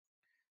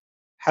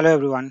Hello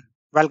everyone,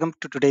 welcome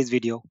to today's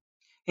video.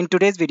 In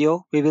today's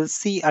video, we will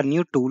see a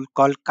new tool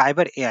called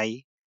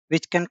kaiber.ai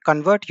which can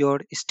convert your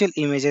still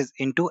images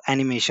into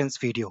animations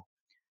video.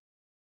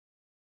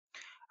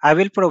 I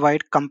will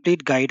provide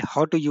complete guide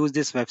how to use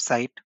this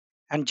website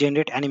and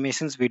generate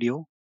animations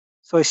video.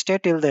 So stay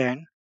till the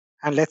end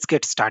and let's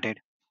get started.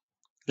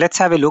 Let's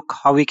have a look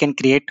how we can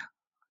create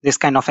this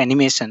kind of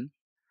animation.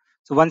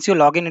 So once you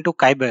log in into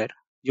Kyber,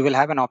 you will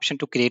have an option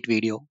to create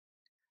video.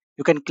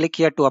 You can click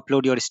here to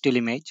upload your still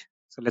image.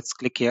 So let's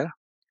click here.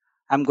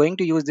 I'm going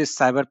to use this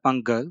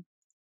cyberpunk girl.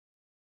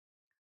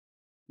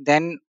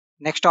 Then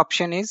next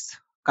option is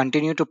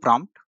continue to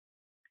prompt.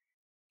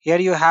 Here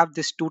you have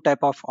this two type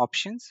of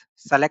options.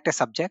 Select a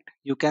subject.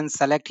 You can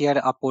select here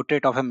a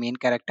portrait of a main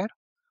character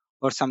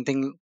or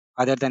something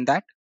other than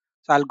that.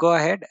 So I'll go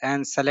ahead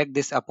and select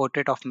this a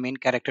portrait of main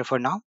character for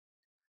now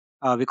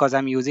because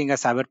I'm using a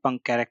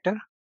cyberpunk character.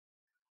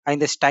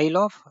 And the style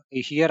of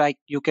here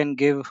you can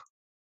give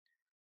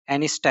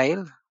any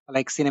style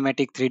like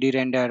cinematic 3D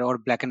render or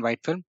black and white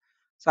film.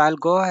 So I'll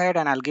go ahead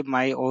and I'll give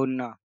my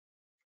own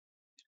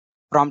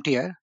prompt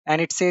here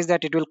and it says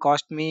that it will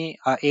cost me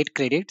 8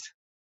 credits.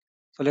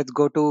 So let's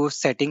go to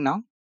setting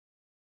now.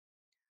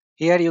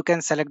 Here you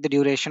can select the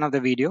duration of the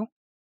video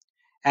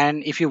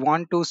and if you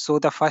want to show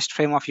the first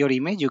frame of your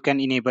image you can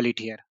enable it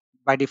here.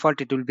 By default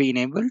it will be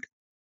enabled.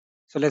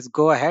 So let's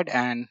go ahead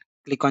and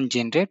click on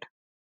generate.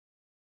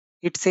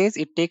 It says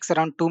it takes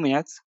around 2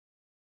 minutes.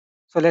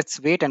 So let's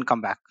wait and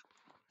come back.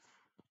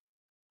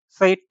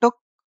 So it took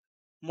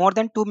more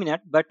than 2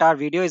 minutes but our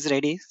video is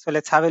ready. So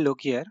let's have a look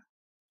here.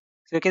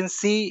 So you can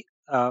see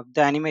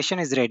the animation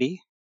is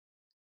ready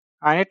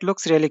and it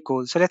looks really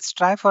cool. So let's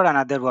try for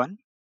another one.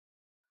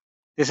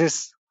 This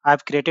is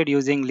I've created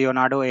using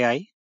Leonardo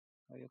AI.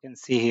 You can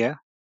see here.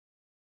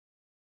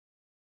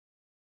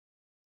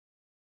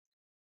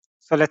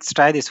 So let's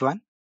try this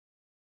one.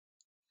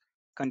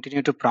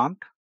 Continue to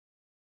prompt.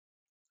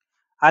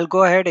 I'll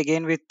go ahead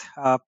again with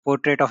a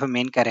portrait of a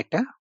main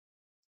character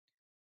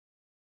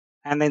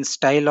and then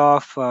style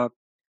of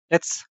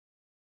let's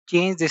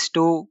change this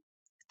to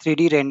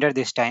 3D render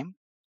this time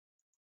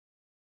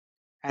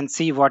and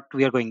see what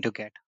we are going to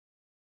get.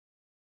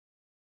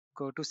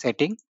 Go to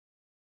setting.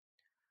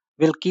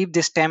 We'll keep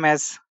this time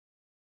as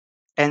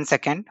 10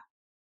 second.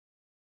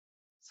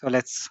 So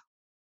let's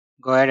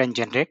go ahead and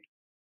generate.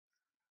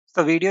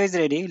 So video is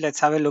ready. Let's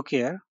have a look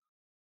here.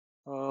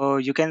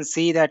 You can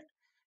see that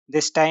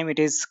this time it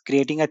is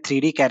creating a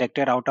 3D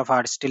character out of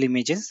our still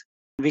images.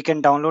 We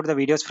can download the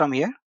videos from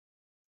here.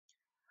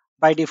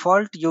 By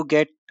default, you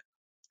get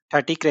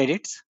 30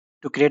 credits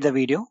to create the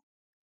video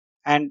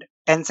and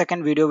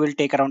 10-second video will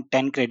take around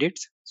 10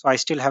 credits. So I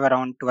still have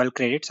around 12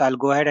 credits. I'll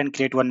go ahead and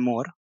create one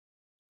more.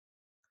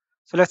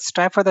 So let's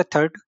try for the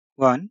third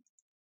one.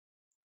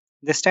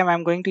 This time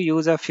I'm going to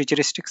use a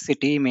futuristic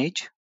city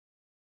image.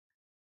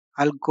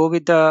 I'll go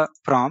with the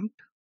prompt.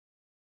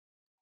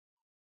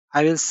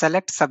 I will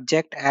select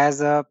subject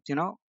as a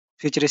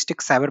futuristic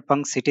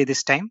cyberpunk city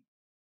this time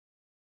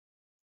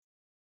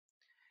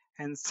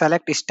and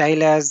select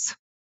style as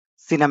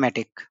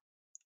cinematic.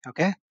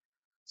 Okay,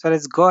 so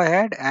let's go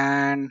ahead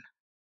and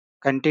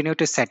continue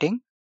to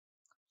setting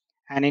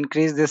and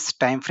increase this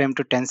time frame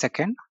to 10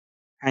 second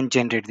and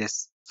generate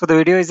this. So the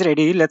video is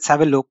ready. Let's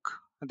have a look.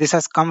 This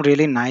has come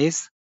really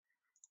nice.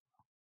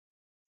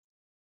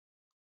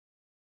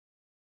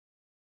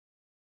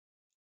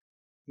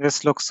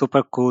 This looks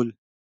super cool.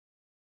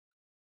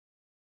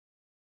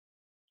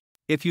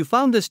 If you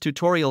found this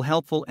tutorial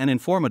helpful and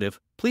informative,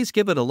 please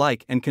give it a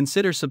like and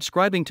consider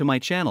subscribing to my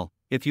channel.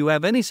 If you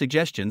have any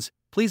suggestions,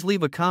 please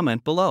leave a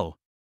comment below.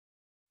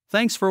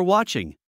 Thanks for watching.